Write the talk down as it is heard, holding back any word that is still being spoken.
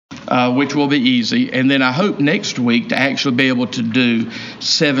which will be easy. And then I hope next week to actually be able to do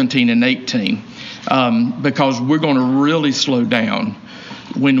 17 and 18, because we're going to really slow down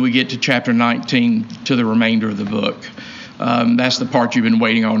when we get to chapter 19 to the remainder of the book. That's the part you've been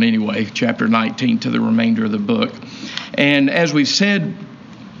waiting on anyway, chapter 19 to the remainder of the book. And as we've said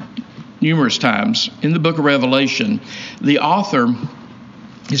numerous times, in the book of Revelation, the author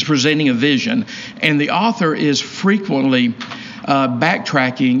is presenting a vision, and the author is frequently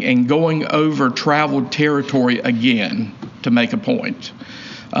backtracking and going over traveled territory again to make a point.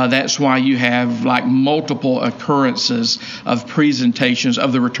 That's why you have like multiple occurrences of presentations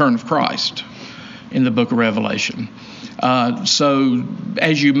of the return of Christ in the book of Revelation. So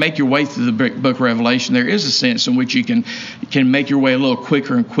as you make your way through the book of Revelation, there is a sense in which you can make your way a little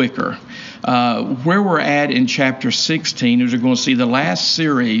quicker and quicker. Where we're at in chapter 16 is we're going to see the last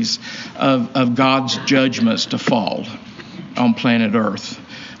series of God's judgments to fall on planet Earth.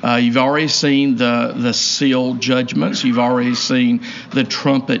 You've already seen the seal judgments. You've already seen the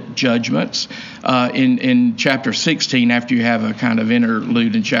trumpet judgments. In chapter 16, after you have a kind of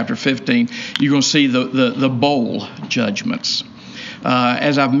interlude in chapter 15, you're going to see the bowl judgments.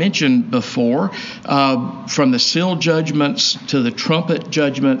 As I've mentioned before, from the seal judgments to the trumpet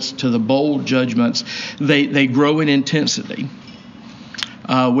judgments to the bowl judgments, they grow in intensity.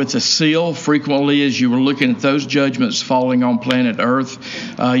 With the seal, frequently as you were looking at those judgments falling on planet Earth,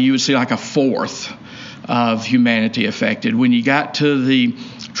 you would see like a fourth of humanity affected. When you got to the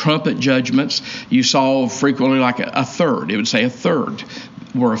trumpet judgments, you saw frequently like a third. It would say a third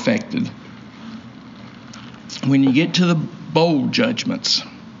were affected. When you get to the bowl judgments,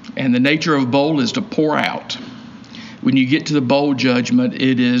 and the nature of bowl is to pour out. When you get to the bowl judgment,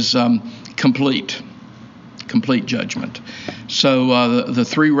 it is complete judgment. So the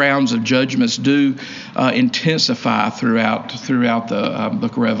three rounds of judgments do intensify throughout the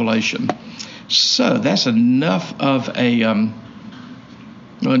book of Revelation. So that's enough of a,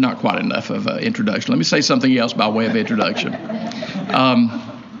 well, not quite enough of an introduction. Let me say something else by way of introduction.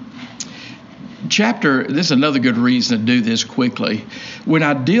 This is another good reason to do this quickly. When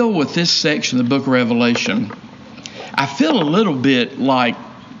I deal with this section of the book of Revelation, I feel a little bit like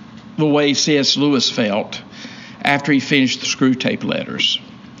the way C.S. Lewis felt after he finished the Screwtape Letters.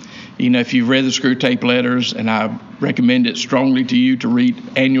 You know, if you've read the Screwtape Letters, and I recommend it strongly to you to read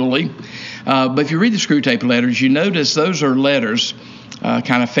annually, but if you read the Screwtape Letters, you notice those are letters,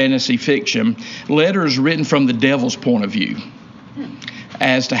 kind of fantasy fiction, letters written from the devil's point of view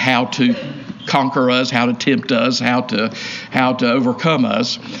as to how to conquer us, how to tempt us, how to overcome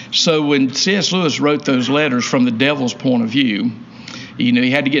us. So when C.S. Lewis wrote those letters from the devil's point of view, you know,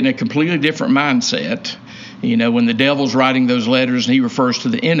 he had to get in a completely different mindset. You know, when the devil's writing those letters and he refers to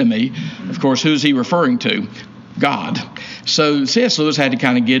the enemy, of course, who's he referring to? God. So C.S. Lewis had to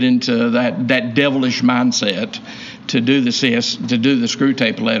kind of get into that devilish mindset to do the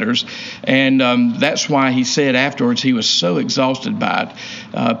Screwtape Letters, and that's why he said afterwards he was so exhausted by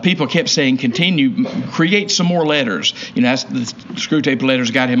it. People kept saying, "Continue, create some more letters." You know, that's the Screwtape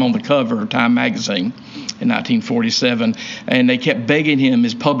Letters got him on the cover of Time magazine in 1947, and they kept begging him.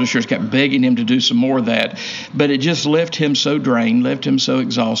 His publishers kept begging him to do some more of that, but it just left him so drained, left him so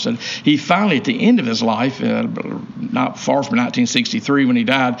exhausted. He finally, at the end of his life, not far from 1963 when he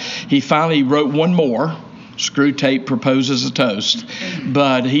died, he finally wrote one more. Screwtape Proposes a Toast.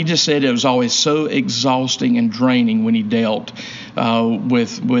 But he just said it was always so exhausting and draining when he dealt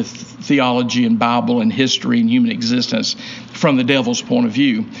with theology and Bible and history and human existence from the devil's point of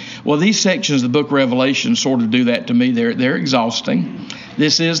view. Well, these sections of the book of Revelation sort of do that to me. They're exhausting.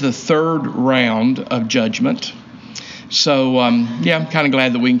 This is the third round of judgment. So, I'm kind of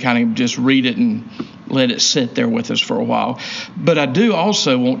glad that we can kind of just read it and let it sit there with us for a while. But I do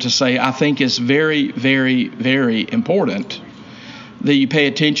also want to say I think it's very, very, very important that you pay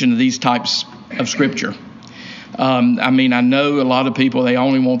attention to these types of Scripture. I know a lot of people, they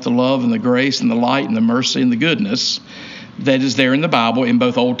only want the love and the grace and the light and the mercy and the goodness that is there in the Bible, in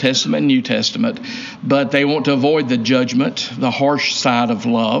both Old Testament and New Testament, but they want to avoid the judgment, the harsh side of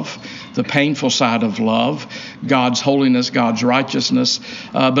love, the painful side of love, God's holiness, God's righteousness.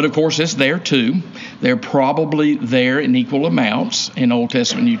 But of course, it's there too. They're probably there in equal amounts in Old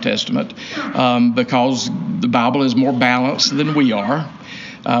Testament and New Testament because the Bible is more balanced than we are.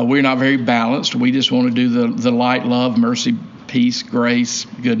 We're not very balanced. We just want to do the light, love, mercy, peace, grace,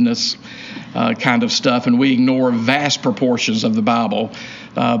 goodness kind of stuff, and we ignore vast proportions of the Bible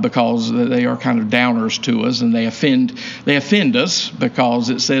because they are kind of downers to us, and they offend us because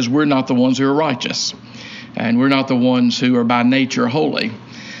it says we're not the ones who are righteous, and we're not the ones who are by nature holy.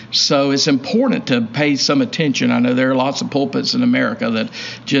 So it's important to pay some attention. I know there are lots of pulpits in America that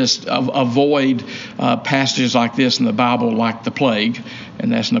just avoid passages like this in the Bible like the plague,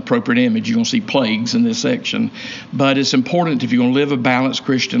 and that's an appropriate image. You're going to see plagues in this section. But it's important if you're going to live a balanced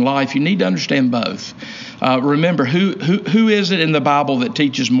Christian life, you need to understand both. Remember, who is it in the Bible that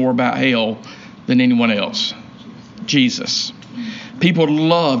teaches more about hell than anyone else? Jesus. People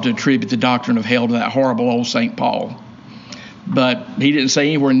love to attribute the doctrine of hell to that horrible old St. Paul. But he didn't say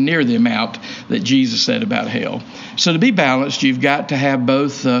anywhere near the amount that Jesus said about hell. So to be balanced, you've got to have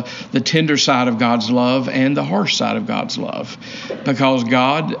both the tender side of God's love and the harsh side of God's love. Because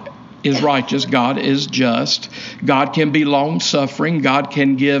God is righteous. God is just. God can be long-suffering. God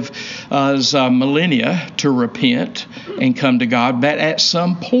can give us millennia to repent and come to God. But at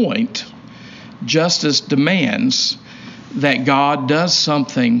some point, justice demands that God does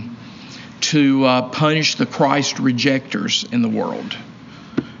something to punish the Christ rejectors in the world.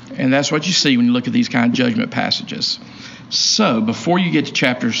 And that's what you see when you look at these kind of judgment passages. So before you get to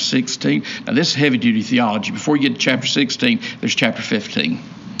chapter 16, now this is heavy-duty theology. Before you get to chapter 16, there's chapter 15.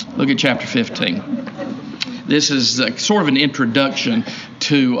 Look at chapter 15. This is sort of an introduction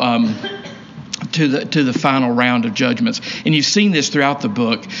to the final round of judgments. And you've seen this throughout the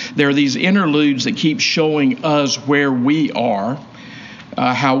book. There are these interludes that keep showing us where we are,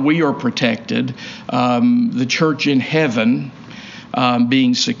 how we are protected, the church in heaven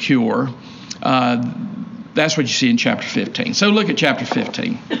being secure. That's what you see in chapter 15. So look at chapter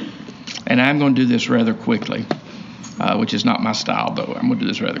 15. And I'm going to do this rather quickly, which is not my style, but I'm going to do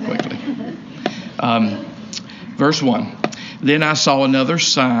this rather quickly. Verse 1. Then I saw another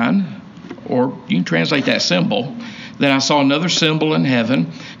sign, or you can translate that symbol. Then I saw another symbol in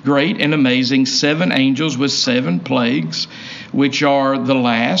heaven, great and amazing, 7 angels with 7 plagues, which are the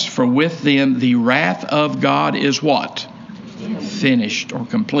last, for with them the wrath of God is what? Finished or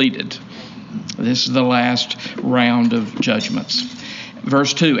completed. This is the last round of judgments.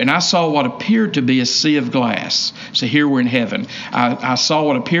 Verse 2, and I saw what appeared to be a sea of glass. So here we're in heaven. I saw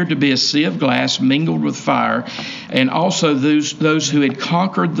what appeared to be a sea of glass mingled with fire, and also those who had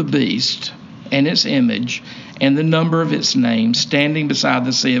conquered the beast and its image and the number of its name, standing beside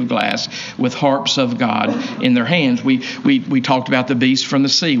the sea of glass with harps of God in their hands. We talked about the beast from the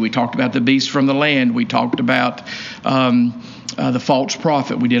sea. We talked about the beast from the land. We talked about the false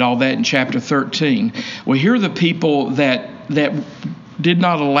prophet. We did all that in chapter 13. Well, here are the people that did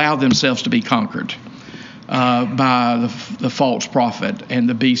not allow themselves to be conquered by the false prophet and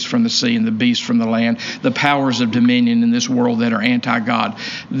the beast from the sea and the beast from the land, the powers of dominion in this world that are anti-God.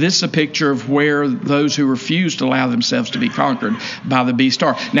 This is a picture of where those who refuse to allow themselves to be conquered by the beast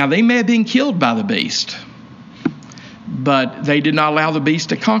are. Now, they may have been killed by the beast, but they did not allow the beast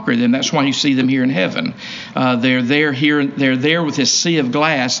to conquer them. That's why you see them here in heaven. They're there with this sea of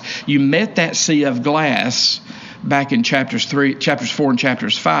glass. You met that sea of glass back in chapters 4 and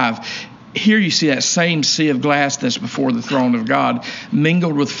chapters 5. Here you see that same sea of glass that's before the throne of God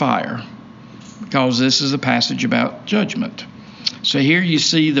mingled with fire, because this is a passage about judgment. So here you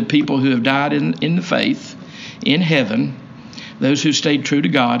see the people who have died in the faith in heaven, those who stayed true to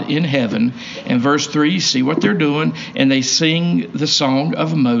God in heaven. And verse 3, you see what they're doing, and they sing the song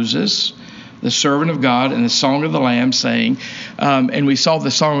of Moses, the servant of God, and the song of the Lamb, saying, and we saw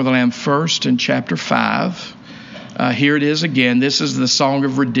the song of the Lamb first in chapter 5. Here it is again. This is the song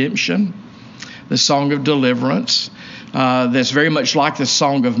of redemption, the song of deliverance. That's very much like the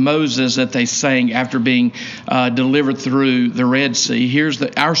song of Moses that they sang after being delivered through the Red Sea. Here's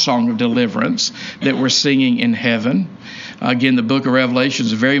our song of deliverance that we're singing in heaven. Again, the book of Revelation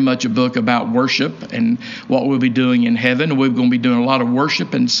is very much a book about worship and what we'll be doing in heaven. We're going to be doing a lot of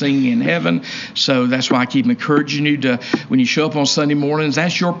worship and singing in heaven. So that's why I keep encouraging you to, when you show up on Sunday mornings,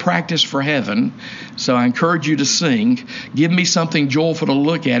 that's your practice for heaven. So I encourage you to sing. Give me something joyful to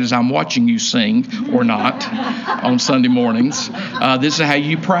look at as I'm watching you sing or not on Sunday mornings. This is how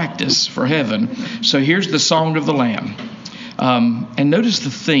you practice for heaven. So here's the song of the Lamb. And notice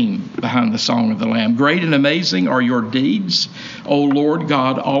the theme behind the song of the Lamb. Great and amazing are your deeds, O Lord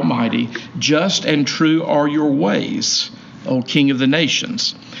God Almighty. Just and true are your ways, O King of the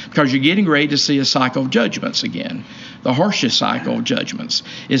nations. Because you're getting ready to see a cycle of judgments again, the harshest cycle of judgments.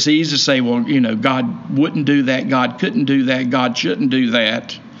 It's easy to say, well, God wouldn't do that, God couldn't do that, God shouldn't do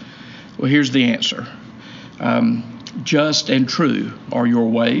that. Well, here's the answer. Just and true are your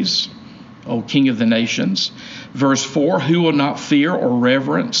ways, O King of the nations. Verse 4, who will not fear or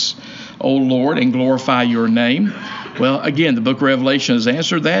reverence, O Lord, and glorify your name? Well, again, the book of Revelation has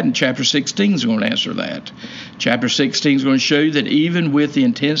answered that, and chapter 16 is going to answer that. Chapter 16 is going to show you that even with the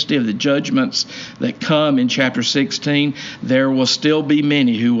intensity of the judgments that come in chapter 16, there will still be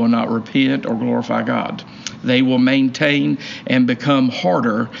many who will not repent or glorify God. They will maintain and become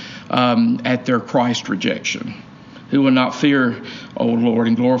harder at their Christ rejection, who will not fear, O Lord,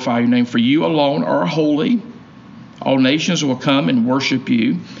 and glorify your name. For you alone are holy. All nations will come and worship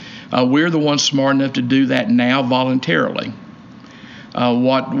you. We're the ones smart enough to do that now voluntarily.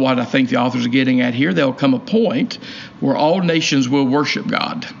 What I think the authors are getting at here, there'll come a point where all nations will worship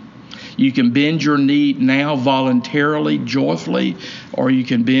God. You can bend your knee now voluntarily, joyfully, or you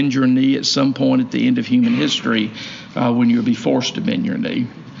can bend your knee at some point at the end of human history when you'll be forced to bend your knee.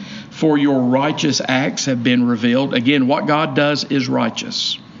 For your righteous acts have been revealed. Again, what God does is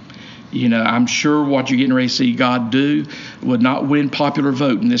righteous. You know, I'm sure what you're getting ready to see God do would not win popular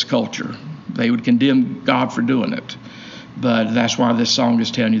vote in this culture. They would condemn God for doing it. But that's why this song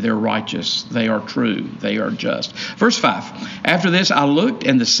is telling you they're righteous, they are true, they are just. Verse 5, after this I looked,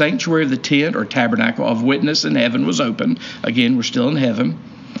 and the sanctuary of the tent or tabernacle of witness in heaven was open. Again, we're still in heaven.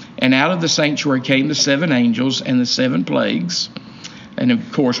 And out of the sanctuary came the 7 angels and the 7 plagues. And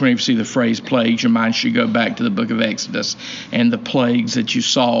of course, whenever you see the phrase plagues, your mind should go back to the book of Exodus and the plagues that you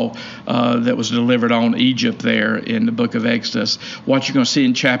saw that was delivered on Egypt there in the book of Exodus. What you're going to see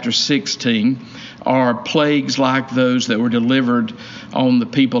in chapter 16 are plagues like those that were delivered on the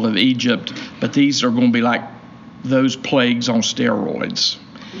people of Egypt, but these are going to be like those plagues on steroids.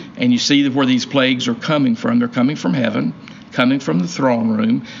 And you see where these plagues are coming from. They're coming from heaven, coming from the throne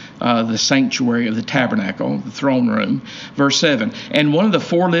room, the sanctuary of the tabernacle, the throne room. Verse 7, and one of the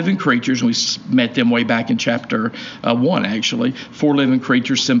 4 living creatures, and we met them way back in chapter 1 actually, 4 living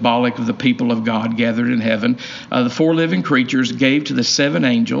creatures symbolic of the people of God gathered in heaven. The 4 living creatures gave to the 7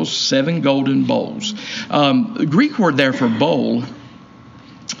 angels 7 golden bowls. The Greek word there for bowl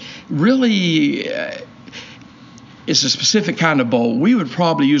really is a specific kind of bowl. We would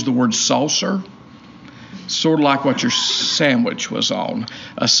probably use the word saucer, sort of like what your sandwich was on,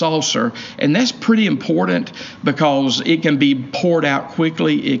 a saucer. And that's pretty important because it can be poured out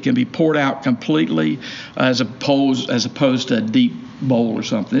quickly. It can be poured out completely as opposed to a deep bowl or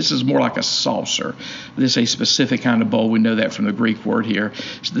something. This is more like a saucer. This is a specific kind of bowl. We know that from the Greek word here.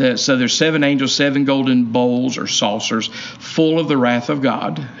 So there's 7 angels, 7 golden bowls or saucers full of the wrath of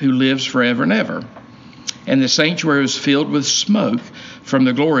God who lives forever and ever. And the sanctuary was filled with smoke from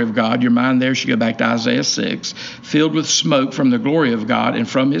the glory of God. Your mind there should go back to Isaiah 6. Filled with smoke from the glory of God and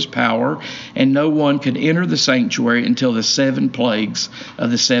from his power. And no one could enter the sanctuary until the 7 plagues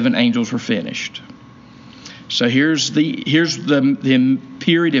of the 7 angels were finished. So here's the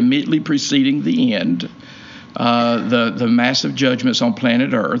period immediately preceding the end. The massive judgments on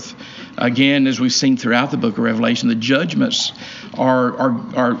planet Earth. Again, as we've seen throughout the book of Revelation, the judgments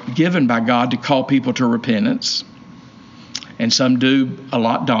are given by God to call people to repentance. And some do, a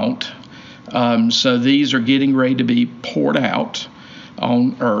lot don't. So these are getting ready to be poured out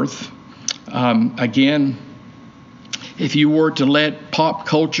on Earth. Again, if you were to let pop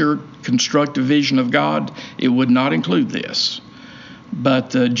culture construct a vision of God, it would not include this. But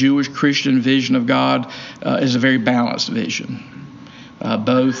the Jewish Christian vision of God is a very balanced vision.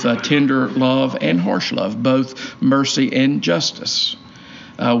 Both tender love and harsh love, both mercy and justice.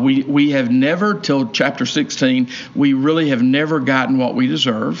 We have never, till chapter 16, we really have never gotten what we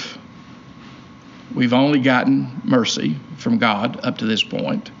deserve. We've only gotten mercy from God up to this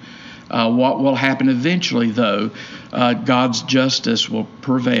point. What will happen eventually, though, God's justice will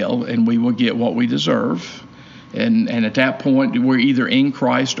prevail and we will get what we deserve. And at that point, we're either in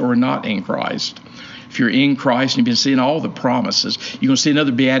Christ or not in Christ. If you're in Christ and you've been seeing all the promises, you're going to see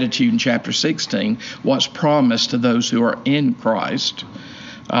another beatitude in chapter 16, what's promised to those who are in Christ.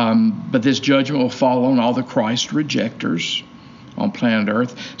 But this judgment will fall on all the Christ rejectors on planet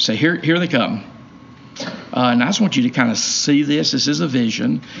Earth. So here they come. And I just want you to kind of see this. This is a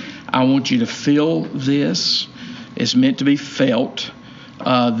vision. I want you to feel this. It's meant to be felt.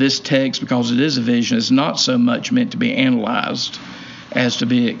 This text, because it is a vision, is not so much meant to be analyzed as to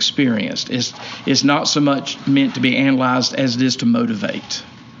be experienced. It's not so much meant to be analyzed as it is to motivate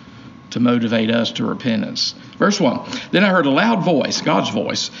us to repentance. Verse 1, then I heard a loud voice, God's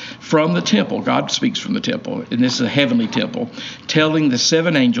voice, from the temple. God speaks from the temple, and this is a heavenly temple, telling the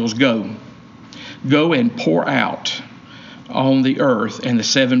 7 angels, go and pour out on the earth and the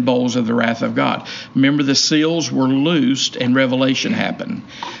 7 bowls of the wrath of God. Remember, the seals were loosed and revelation happened.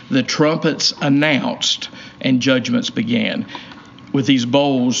 The trumpets announced and judgments began. With these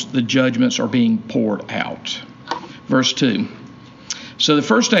bowls, the judgments are being poured out. Verse 2. So the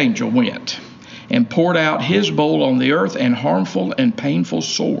first angel went, and poured out his bowl on the earth, and harmful and painful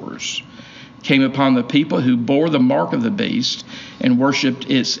sores came upon the people who bore the mark of the beast and worshipped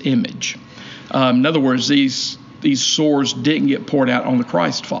its image. In other words, these sores didn't get poured out on the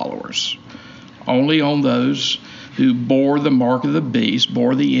Christ followers, only on those who bore the mark of the beast,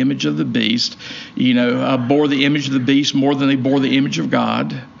 bore the image of the beast, bore the image of the beast more than they bore the image of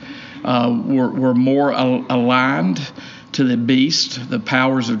God, were more aligned to the beast, the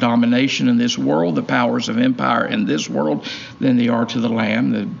powers of domination in this world, the powers of empire in this world, than they are to the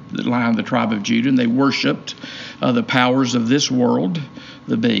Lamb, the Lion of the tribe of Judah. And they worshipped the powers of this world,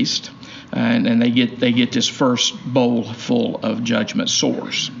 the beast, and they get this first bowl full of judgment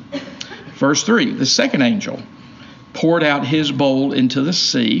sores. Verse 3, the second angel poured out his bowl into the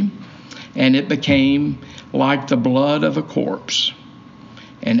sea, and it became like the blood of a corpse,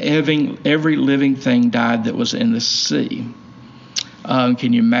 and every living thing died that was in the sea.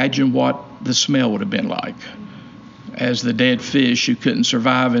 Can you imagine what the smell would have been like as the dead fish who couldn't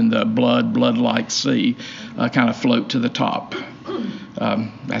survive in the blood-like sea kind of float to the top?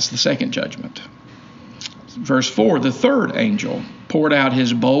 That's the second judgment. Verse 4, the third angel poured out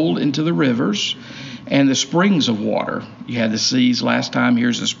his bowl into the rivers and the springs of water. You had the seas last time,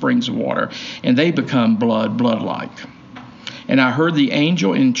 here's the springs of water, and they become blood-like. And I heard the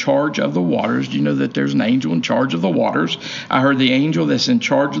angel in charge of the waters. Do you know that there's an angel in charge of the waters? I heard the angel that's in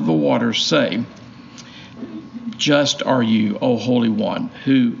charge of the waters say, just are you, O Holy One,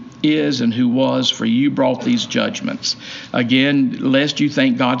 who is and who was, for you brought these judgments. Again, lest you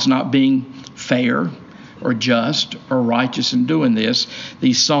think God's not being fair or just or righteous in doing this,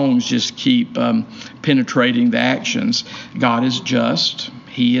 these songs just keep penetrating the actions. God is just.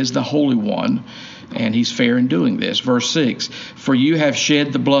 He is the Holy One, and he's fair in doing this. Verse 6, for you have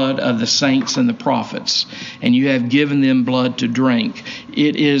shed the blood of the saints and the prophets, and you have given them blood to drink.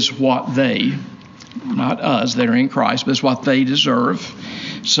 It is what they, not us that are in Christ, but it's what they deserve.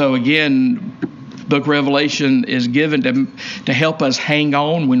 So again, book of Revelation is given to help us hang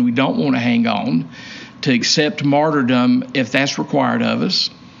on when we don't want to hang on, to accept martyrdom if that's required of us.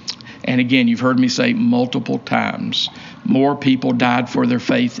 And again, you've heard me say multiple times, more people died for their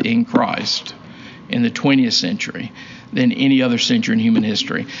faith in Christ in the 20th century than any other century in human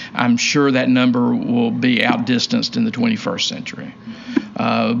history. I'm sure that number will be outdistanced in the 21st century.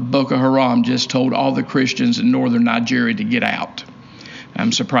 Boko Haram just told all the Christians in northern Nigeria to get out.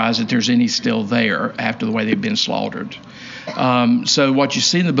 I'm surprised that there's any still there after the way they've been slaughtered. So what you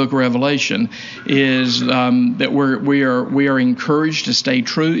see in the book of Revelation is that we are encouraged to stay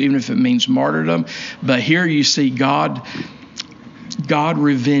true, even if it means martyrdom. But here you see God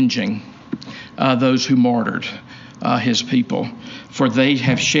revenging those who martyred his people, for they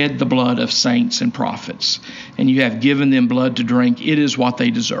have shed the blood of saints and prophets, and you have given them blood to drink. It is what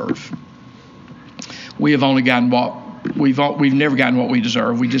they deserve. We have only gotten we've never gotten what we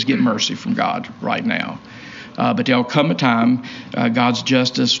deserve. We just get mercy from God right now. But there'll come a time, God's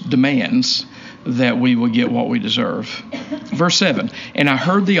justice demands that we will get what we deserve. Verse 7, and I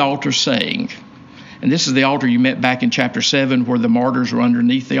heard the altar saying, and this is the altar you met back in chapter 7 where the martyrs were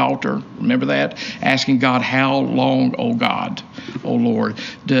underneath the altar. Remember that? Asking God, how long, O God, O Lord,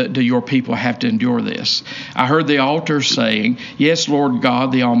 do your people have to endure this? I heard the altar saying, yes, Lord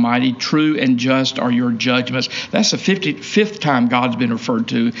God, the Almighty, true and just are your judgments. That's the 55th time God's been referred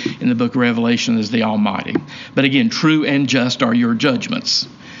to in the book of Revelation as the Almighty. But again, true and just are your judgments.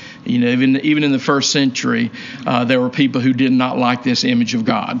 You know, even in the first century, there were people who did not like this image of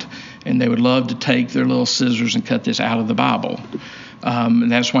God, and they would love to take their little scissors and cut this out of the Bible.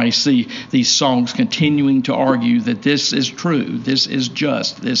 And that's why you see these songs continuing to argue that this is true, this is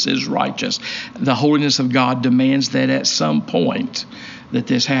just, this is righteous. The holiness of God demands that at some point that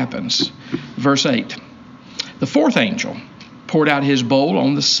this happens. Verse 8, the fourth angel poured out his bowl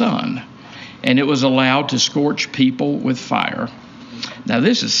on the sun, and it was allowed to scorch people with fire. Now,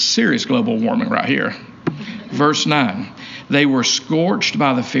 this is serious global warming right here. Verse 9, they were scorched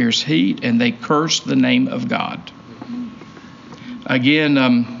by the fierce heat, and they cursed the name of God.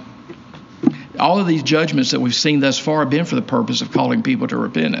 Again, all of these judgments that we've seen thus far have been for the purpose of calling people to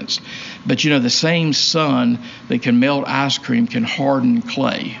repentance. But, you know, the same sun that can melt ice cream can harden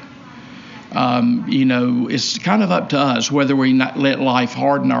clay. It's kind of up to us whether we not let life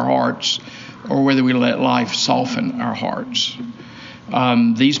harden our hearts or whether we let life soften our hearts.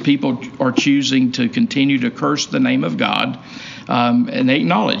 These people are choosing to continue to curse the name of God, and they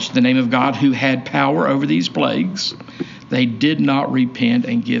acknowledge the name of God who had power over these plagues. They did not repent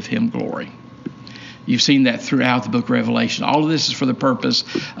and give him glory. You've seen that throughout the book of Revelation. All of this is for the purpose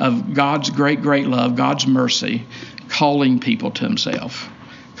of God's great, great love, God's mercy, calling people to himself,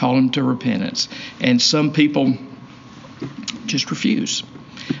 call them to repentance. And some people just refuse.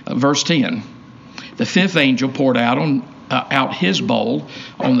 Verse 10, the fifth angel poured out his bowl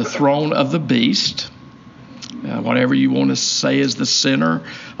on the throne of the beast. Whatever you want to say is the center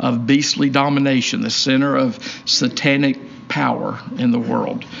of beastly domination, the center of satanic power in the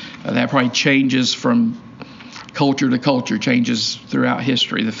world. That probably changes from culture to culture, changes throughout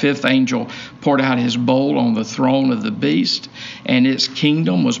history. The fifth angel poured out his bowl on the throne of the beast, and its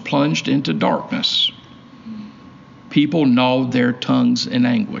kingdom was plunged into darkness. People gnawed their tongues in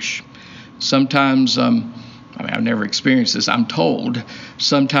anguish. Sometimes, I've never experienced this, I'm told,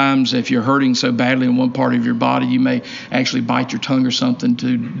 sometimes if you're hurting so badly in one part of your body, you may actually bite your tongue or something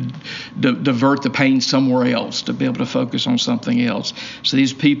to divert the pain somewhere else, to be able to focus on something else. So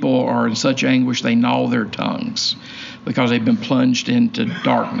these people are in such anguish, they gnaw their tongues because they've been plunged into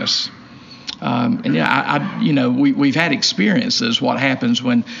darkness. We've had experiences what happens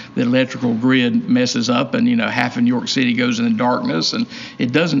when the electrical grid messes up and, half of New York City goes into darkness, and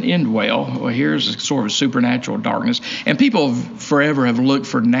it doesn't end well. Well, here's a sort of supernatural darkness. And people forever have looked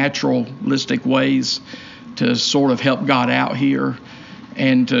for naturalistic ways to sort of help God out here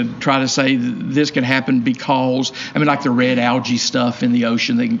and to try to say this could happen because, like the red algae stuff in the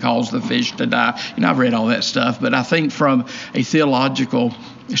ocean that can cause the fish to die. I've read all that stuff, but I think from a theological,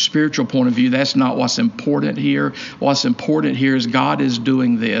 spiritual point of view, that's not what's important here. What's important here is God is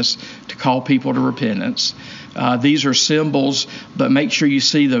doing this to call people to repentance. These are symbols, but make sure you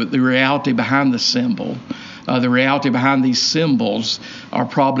see the reality behind the symbol. The reality behind these symbols are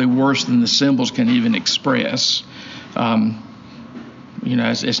probably worse than the symbols can even express.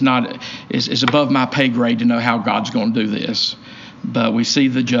 It's above my pay grade to know how God's going to do this. But we see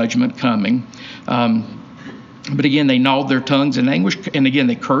the judgment coming. But again, they gnawed their tongues in anguish, and again,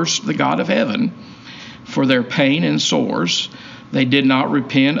 they cursed the God of heaven for their pain and sores. They did not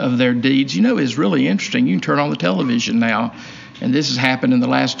repent of their deeds. It's really interesting. You can turn on the television now, and this has happened in the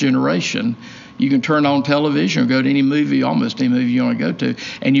last generation. You can turn on television or go to any movie, almost any movie you want to go to,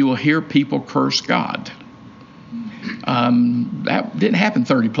 and you will hear people curse God. That didn't happen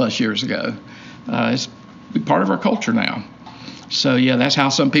 30 plus years ago. It's part of our culture now. So that's how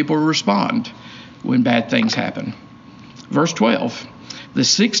some people respond when bad things happen. Verse 12, the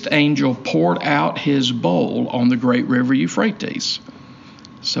sixth angel poured out his bowl on the great river Euphrates.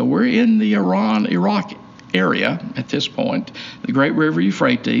 So we're in the Iraq area at this point, the great river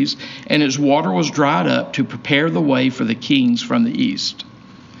Euphrates, and its water was dried up to prepare the way for the kings from the east.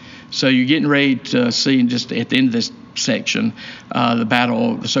 So you're getting ready to see, just at the end of this section,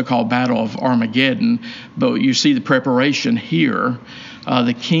 the so-called Battle of Armageddon, but you see the preparation here.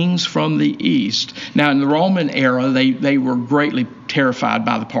 The kings from the east. Now, in the Roman era, they were greatly terrified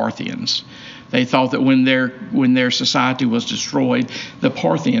by the Parthians. They thought that when their society was destroyed, the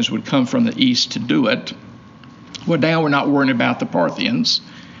Parthians would come from the east to do it. Well, now we're not worrying about the Parthians.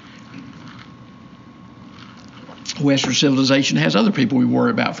 Western civilization has other people we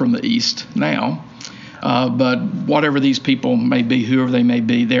worry about from the east now. But whatever these people may be, whoever they may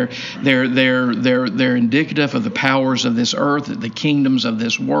be, they're indicative of the powers of this earth, the kingdoms of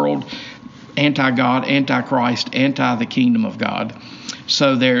this world, anti-God, anti-Christ, anti the kingdom of God.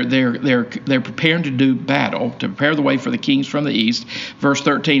 So they're preparing to do battle, to prepare the way for the kings from the east. Verse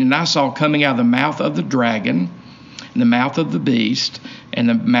 13, and I saw coming out of the mouth of the dragon, and the mouth of the beast, and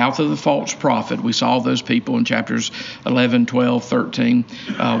the mouth of the false prophet. We saw those people in chapters 11, 12, 13.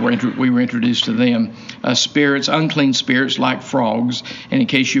 We were introduced to them. Spirits, unclean spirits like frogs. And in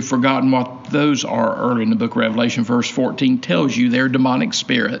case you've forgotten what those are early in the book of Revelation, verse 14 tells you they're demonic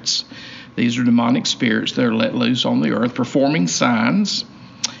spirits. These are demonic spirits that are let loose on the earth, performing signs.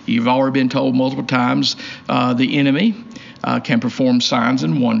 You've already been told multiple times the enemy can perform signs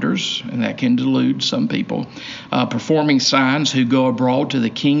and wonders, and that can delude some people. Performing signs, who go abroad to the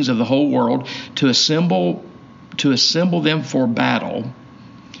kings of the whole world to assemble them for battle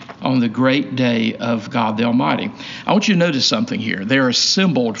on the great day of God the Almighty. I want you to notice something here. They're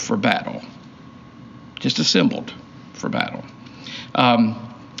assembled for battle. Just assembled for battle.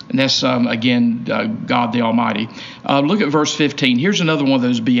 And that's, again, God the Almighty. Look at verse 15. Here's another one of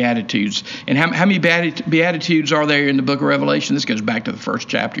those Beatitudes. And how many Beatitudes are there in the book of Revelation? This goes back to the first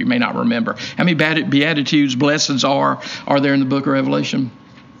chapter. You may not remember. How many Beatitudes, blessings are there in the book of Revelation?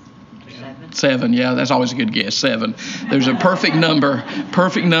 7. Yeah, that's always a good guess. 7. There's a perfect number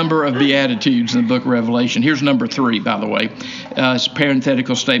of Beatitudes in the book of Revelation. Here's number 3, by the way. It's a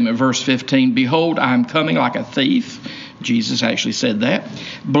parenthetical statement, verse 15. Behold, I am coming like a thief. Jesus actually said that.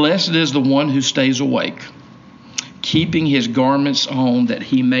 Blessed is the one who stays awake, keeping his garments on, that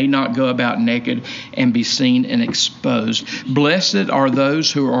he may not go about naked and be seen and exposed. Blessed are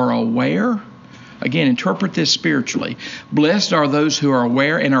those who are aware. Again, interpret this spiritually. Blessed are those who are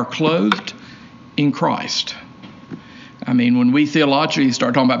aware and are clothed in Christ. I mean, when we theologically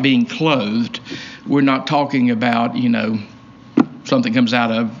start talking about being clothed, we're not talking about, something comes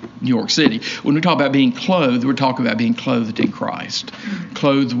out of New York City. When we talk about being clothed, we're talking about being clothed in Christ,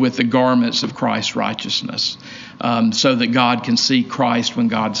 clothed with the garments of Christ's righteousness, so that God can see Christ when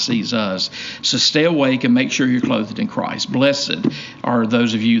God sees us. So stay awake and make sure you're clothed in Christ. Blessed are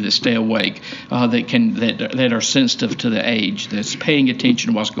those of you that stay awake, that are sensitive to the age, that's paying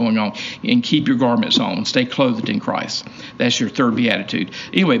attention to what's going on, and keep your garments on. Stay clothed in Christ. That's your third beatitude.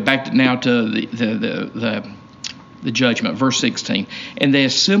 Anyway, back now to the judgment, verse 16. And they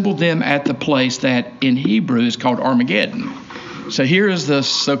assembled them at the place that in Hebrew is called Armageddon. So here is the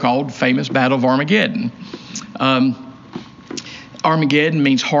so-called famous Battle of Armageddon. Armageddon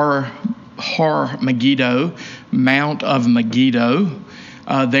means Har Megiddo, Mount of Megiddo.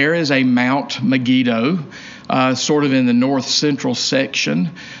 There is a Mount Megiddo, sort of in the north central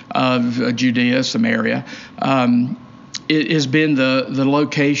section of Judea, Samaria. It has been the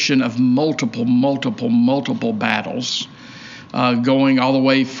location of multiple battles, going all the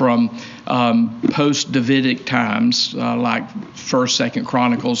way from post-Davidic times, like 1st, 2nd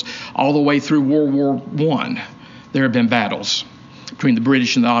Chronicles, all the way through World War I. There have been battles between the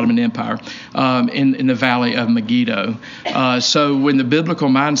British and the Ottoman Empire in the Valley of Megiddo. So when the biblical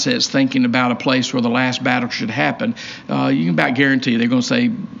mindset's thinking about a place where the last battle should happen, you can about guarantee they're going to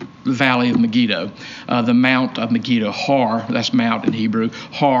say the Valley of Megiddo, the Mount of Megiddo, Har, that's Mount in Hebrew,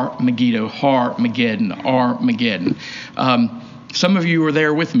 Har Megiddo, Har Megiddon, Armageddon. Some of you were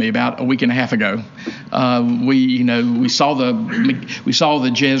there with me about a week and a half ago. We saw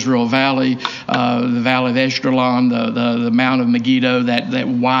the Jezreel Valley, the Valley of Esdraelon, the Mount of Megiddo, that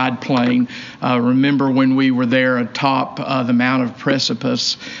wide plain. Remember when we were there atop the Mount of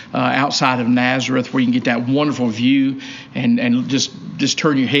Precipice outside of Nazareth, where you can get that wonderful view and just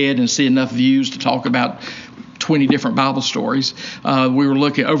turn your head and see enough views to talk about 20 different Bible stories. We were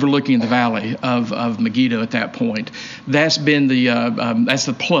overlooking the Valley of Megiddo at that point. That's been that's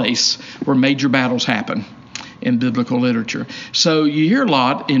the place where major battles happen in biblical literature. So you hear a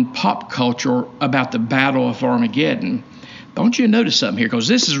lot in pop culture about the Battle of Armageddon. Don't you notice something here? Because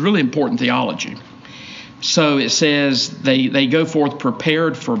this is really important theology. So it says they go forth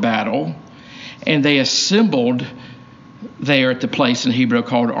prepared for battle, and they assembled there at the place in Hebrew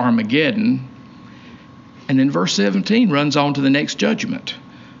called Armageddon. And then verse 17 runs on to the next judgment.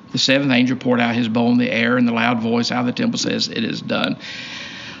 The seventh angel poured out his bowl in the air, and the loud voice out of the temple says, "It is done."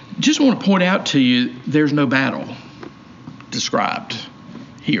 Just want to point out to you, there's no battle described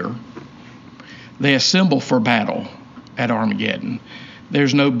here. They assemble for battle at Armageddon.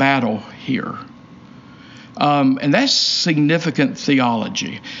 There's no battle here. And that's significant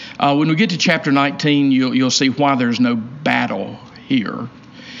theology. When we get to chapter 19, you'll see why there's no battle here.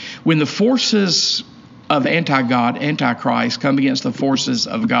 When the forces of anti-God, Antichrist, come against the forces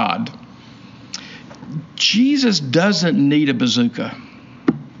of God, Jesus doesn't need a bazooka.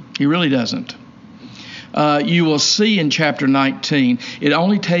 He really doesn't. You will see in chapter 19, it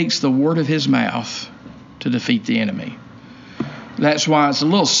only takes the word of his mouth to defeat the enemy. That's why it's a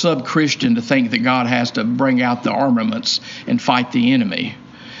little sub-Christian to think that God has to bring out the armaments and fight the enemy.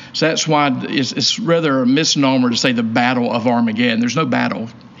 So that's why it's rather a misnomer to say the Battle of Armageddon. There's no battle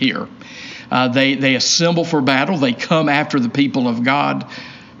here. They assemble for battle. They come after the people of God.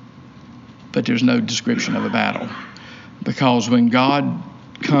 But there's no description of a battle. Because when God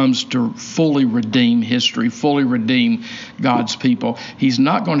comes to fully redeem history, fully redeem God's people, he's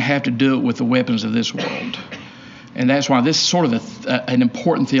not going to have to do it with the weapons of this world. And that's why this is sort of an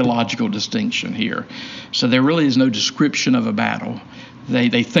important theological distinction here. So there really is no description of a battle.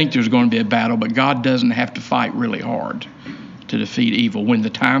 They think there's going to be a battle, but God doesn't have to fight really hard to defeat evil when the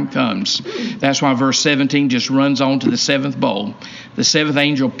time comes. That's why verse 17 just runs on to the seventh bowl. The seventh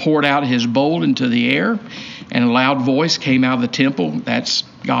angel poured out his bowl into the air, and a loud voice came out of the temple. That's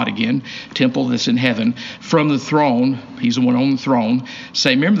God again, temple that's in heaven, from the throne. He's the one on the throne.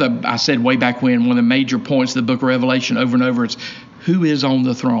 Say, remember I said way back when, one of the major points of the book of Revelation over and over is, who is on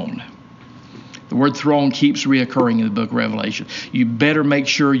the throne? The word throne keeps reoccurring in the book of Revelation. You better make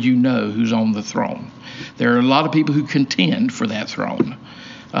sure you know who's on the throne. There are a lot of people who contend for that throne.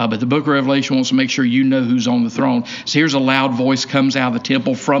 But the book of Revelation wants to make sure you know who's on the throne. So here's a loud voice comes out of the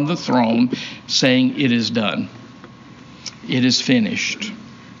temple from the throne saying, "It is done. It is finished."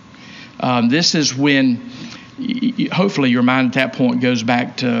 This is when, hopefully your mind at that point goes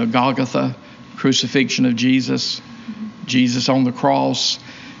back to Golgotha, crucifixion of Jesus. Jesus on the cross,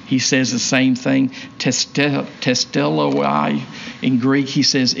 he says the same thing. Testeloi in Greek, he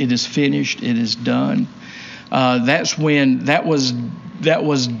says, it is finished, it is done. That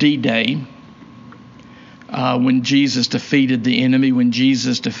was D-Day. When Jesus defeated the enemy, when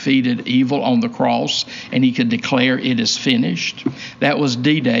Jesus defeated evil on the cross, and he could declare it is finished. That was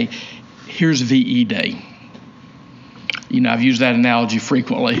D-Day. Here's VE Day. I've used that analogy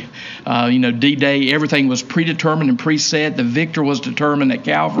frequently. D-Day, everything was predetermined and preset. The victor was determined at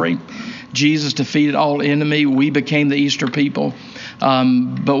Calvary. Jesus defeated all enemy. We became the Easter people.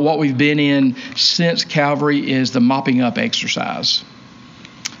 But what we've been in since Calvary is the mopping up exercise.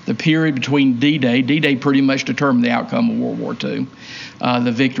 The period between D-Day pretty much determined the outcome of World War II,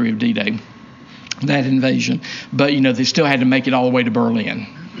 the victory of D-Day, that invasion. But, they still had to make it all the way to Berlin.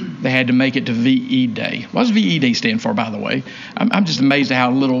 They had to make it to VE Day. What does VE Day stand for, by the way? I'm just amazed at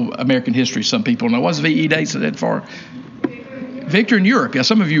how little American history some people know. What does VE Day stand for? Victor in Europe. Yeah,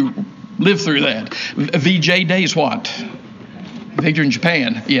 some of you lived through that. VJ Day is what? Victor in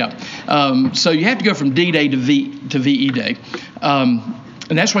Japan. Yeah. So you have to go from D-Day to VE Day.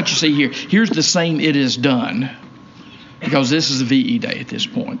 And that's what you see here. Here's the same it is done, because this is the VE Day at this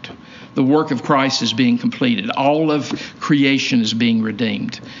point. The work of Christ is being completed. All of creation is being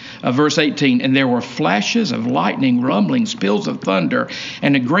redeemed. Verse 18, and there were flashes of lightning, rumblings, peals of thunder,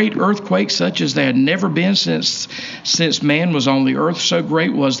 and a great earthquake such as there had never been since man was on the earth. So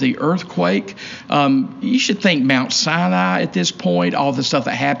great was the earthquake. You should think Mount Sinai at this point, all the stuff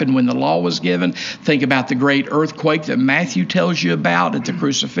that happened when the law was given. Think about the great earthquake that Matthew tells you about at the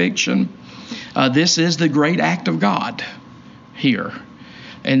crucifixion. This is the great act of God here.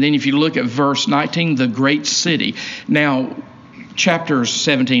 And then if you look at verse 19, the great city. Now, chapters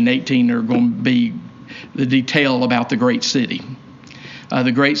 17, 18 are going to be the detail about the great city.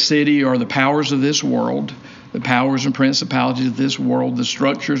 The great city are the powers of this world, the powers and principalities of this world, the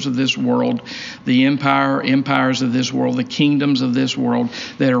structures of this world, the empires of this world, the kingdoms of this world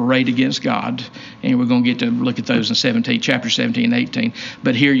that are arrayed against God. And we're going to get to look at those in chapter 17 and 18.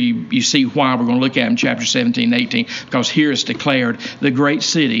 But here you see why we're going to look at them in chapter 17 and 18, because here it's declared the great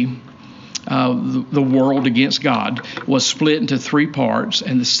city, the world against God, was split into three parts,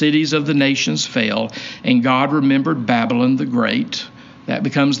 and the cities of the nations fell, and God remembered Babylon the Great. That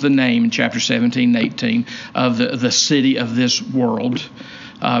becomes the name in chapter 17 and 18 of the city of this world.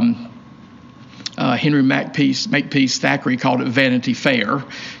 Henry Makepeace Thackeray called it Vanity Fair.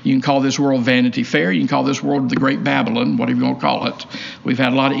 You can call this world Vanity Fair. You can call this world the Great Babylon, whatever you want to call it. We've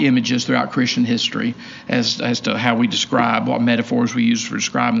had a lot of images throughout Christian history as to how we describe, what metaphors we use for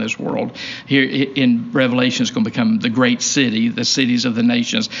describing this world. Here in Revelation, it's going to become the great city, the cities of the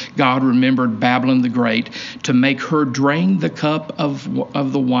nations. God remembered Babylon the Great to make her drain the cup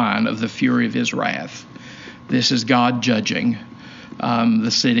of the wine of the fury of his wrath. This is God judging the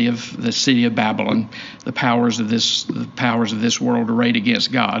city of Babylon, the powers of this world arrayed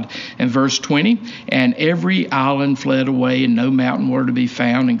against God. And verse 20, and every island fled away, and no mountain were to be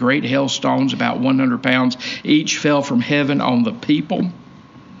found, and great hailstones about 100 pounds each fell from heaven on the people.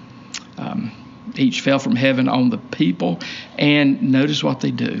 Each fell from heaven on the people. And notice what they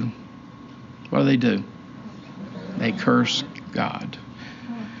do. What do? They curse God.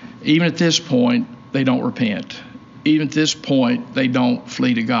 Even at this point, they don't repent. Even at this point, they don't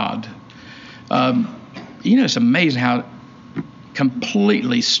flee to God. It's amazing how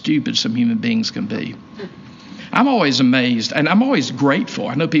completely stupid some human beings can be. I'm always amazed, and I'm always grateful.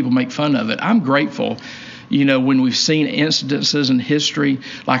 I know people make fun of it. I'm grateful, when we've seen incidences in history,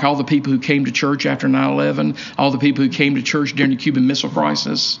 like all the people who came to church after 9/11, all the people who came to church during the Cuban Missile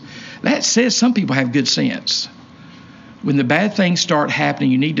Crisis. That says some people have good sense. When the bad things start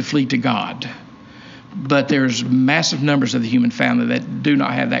happening, you need to flee to God. But there's massive numbers of the human family that do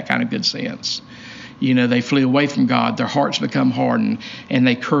not have that kind of good sense. They flee away from God, their hearts become hardened, and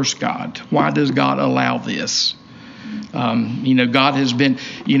they curse God. Why does God allow this? God has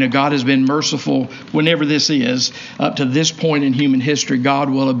been merciful whenever this is. Up to this point in human history, God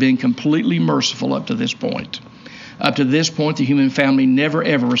will have been completely merciful up to this point. Up to this point, the human family never,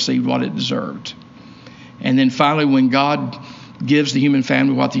 ever received what it deserved. And then finally, when God gives the human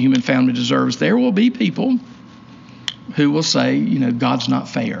family what the human family deserves, there will be people who will say, God's not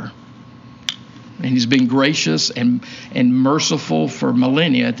fair. And he's been gracious and merciful for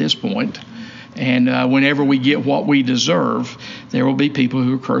millennia at this point. And whenever we get what we deserve, there will be people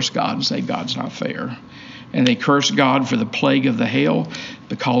who curse God and say God's not fair. And they curse God for the plague of the hail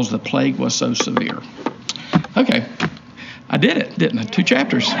because the plague was so severe. Okay, I did it, didn't I? 2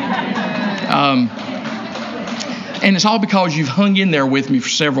 chapters. And it's all because you've hung in there with me for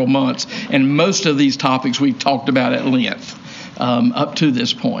several months, and most of these topics we've talked about at length up to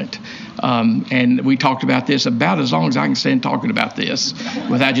this point. And we talked about this about as long as I can stand talking about this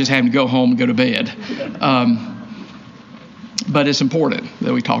without just having to go home and go to bed. But it's important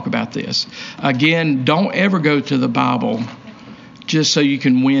that we talk about this. Again, don't ever go to the Bible just so you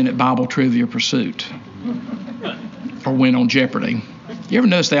can win at Bible Trivia Pursuit or win on Jeopardy. You ever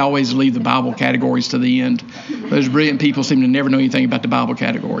notice they always leave the Bible categories to the end? Those brilliant people seem to never know anything about the Bible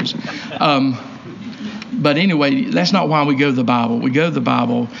categories. But anyway, that's not why we go to the Bible. We go to the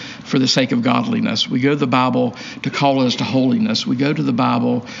Bible for the sake of godliness. We go to the Bible to call us to holiness. We go to the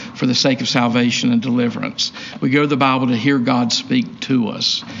Bible for the sake of salvation and deliverance. We go to the Bible to hear God speak to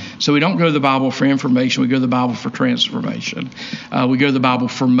us. So we don't go to the Bible for information. We go to the Bible for transformation. We go to the Bible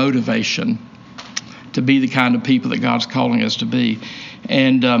for motivation, to be the kind of people that God's calling us to be.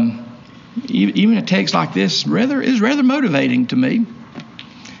 And even a text like this is rather motivating to me,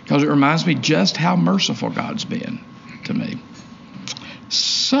 because it reminds me just how merciful God's been to me.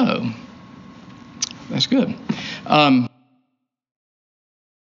 So, that's good.